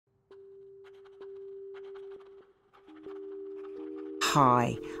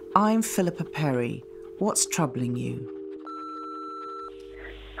Hi, I'm Philippa Perry. What's troubling you?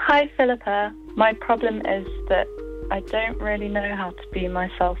 Hi Philippa, my problem is that I don't really know how to be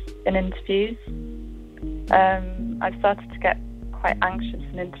myself in interviews. I've started to get quite anxious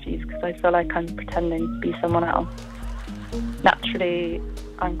in interviews because I feel like I'm pretending to be someone else. Naturally,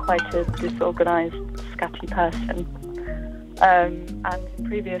 I'm quite a disorganised, scatty person. And in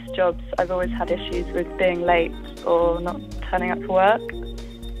previous jobs, I've always had issues with being late or not turning up for work.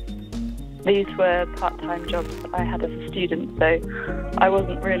 These were part-time jobs that I had as a student, so I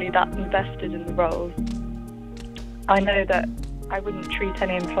wasn't really that invested in the roles. I know that I wouldn't treat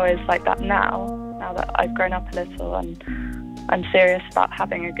any employers like that now that I've grown up a little and I'm serious about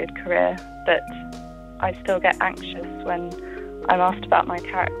having a good career, but I still get anxious when I'm asked about my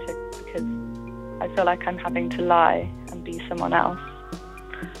character because I feel like I'm having to lie and be someone else.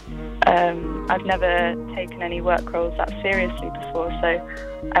 I've never taken any work roles that seriously before, so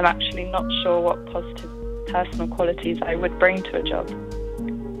I'm actually not sure what positive personal qualities I would bring to a job.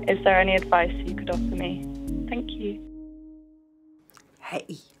 Is there any advice you could offer me? Thank you.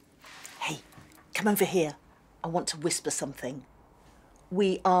 Hey, come over here. I want to whisper something.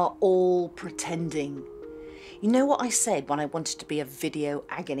 We are all pretending. You know what I said when I wanted to be a video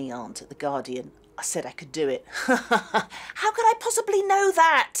agony aunt at The Guardian? I said I could do it. How could I possibly know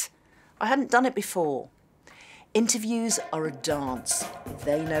that? I hadn't done it before. Interviews are a dance.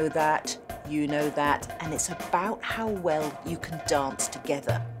 They know that, you know that, and it's about how well you can dance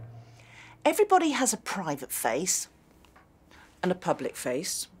together. Everybody has a private face and a public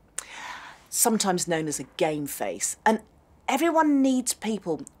face, sometimes known as a game face, and everyone needs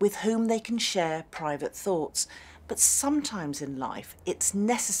people with whom they can share private thoughts. But sometimes in life, it's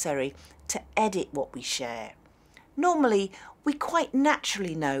necessary to edit what we share. Normally, we quite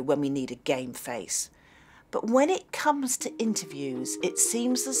naturally know when we need a game face. But when it comes to interviews, it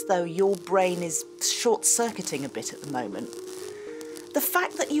seems as though your brain is short-circuiting a bit at the moment. The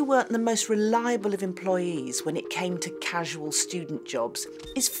fact that you weren't the most reliable of employees when it came to casual student jobs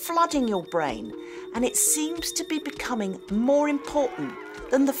is flooding your brain, and it seems to be becoming more important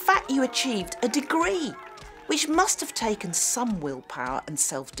than the fact you achieved a degree, which must have taken some willpower and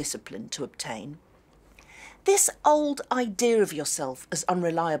self-discipline to obtain. This old idea of yourself as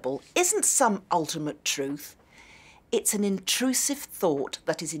unreliable isn't some ultimate truth. It's an intrusive thought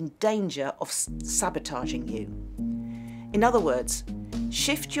that is in danger of sabotaging you. In other words,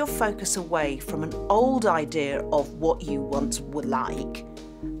 shift your focus away from an old idea of what you once were like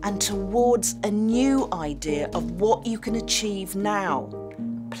and towards a new idea of what you can achieve now.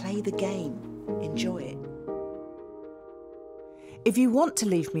 Play the game. Enjoy it. If you want to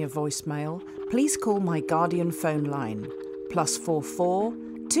leave me a voicemail, please call my Guardian phone line, +44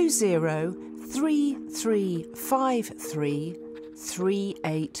 20 3353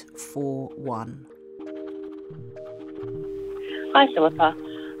 3841. Hi Philippa,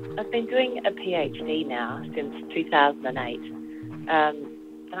 I've been doing a PhD now since 2008 and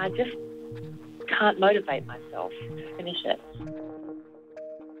I just can't motivate myself to finish it.